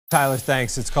Tyler,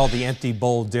 thanks. It's called the Empty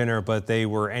Bowl Dinner, but they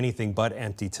were anything but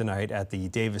empty tonight at the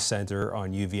Davis Center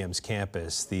on UVM's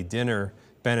campus. The dinner,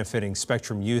 benefiting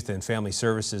Spectrum Youth and Family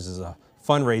Services, is a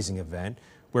fundraising event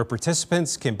where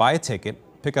participants can buy a ticket,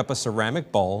 pick up a ceramic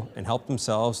bowl, and help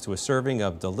themselves to a serving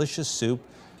of delicious soup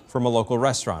from a local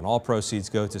restaurant. All proceeds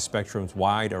go to Spectrum's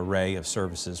wide array of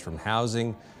services, from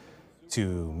housing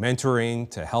to mentoring,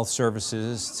 to health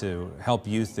services, to help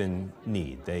youth in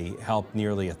need. They helped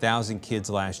nearly 1,000 kids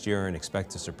last year and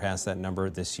expect to surpass that number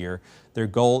this year. Their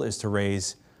goal is to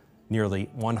raise nearly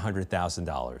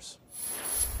 $100,000.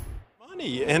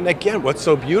 Money, and again, what's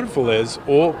so beautiful is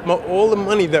all the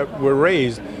money that were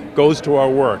raised goes to our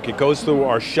work. It goes to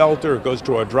our shelter, it goes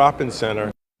to our drop-in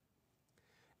center.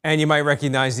 And you might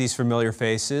recognize these familiar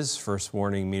faces. First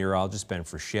Warning meteorologist Ben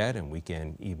Frechette and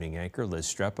weekend evening anchor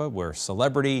Liz Streppa were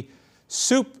celebrity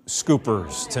soup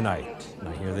scoopers tonight. And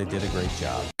I hear they did a great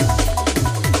job.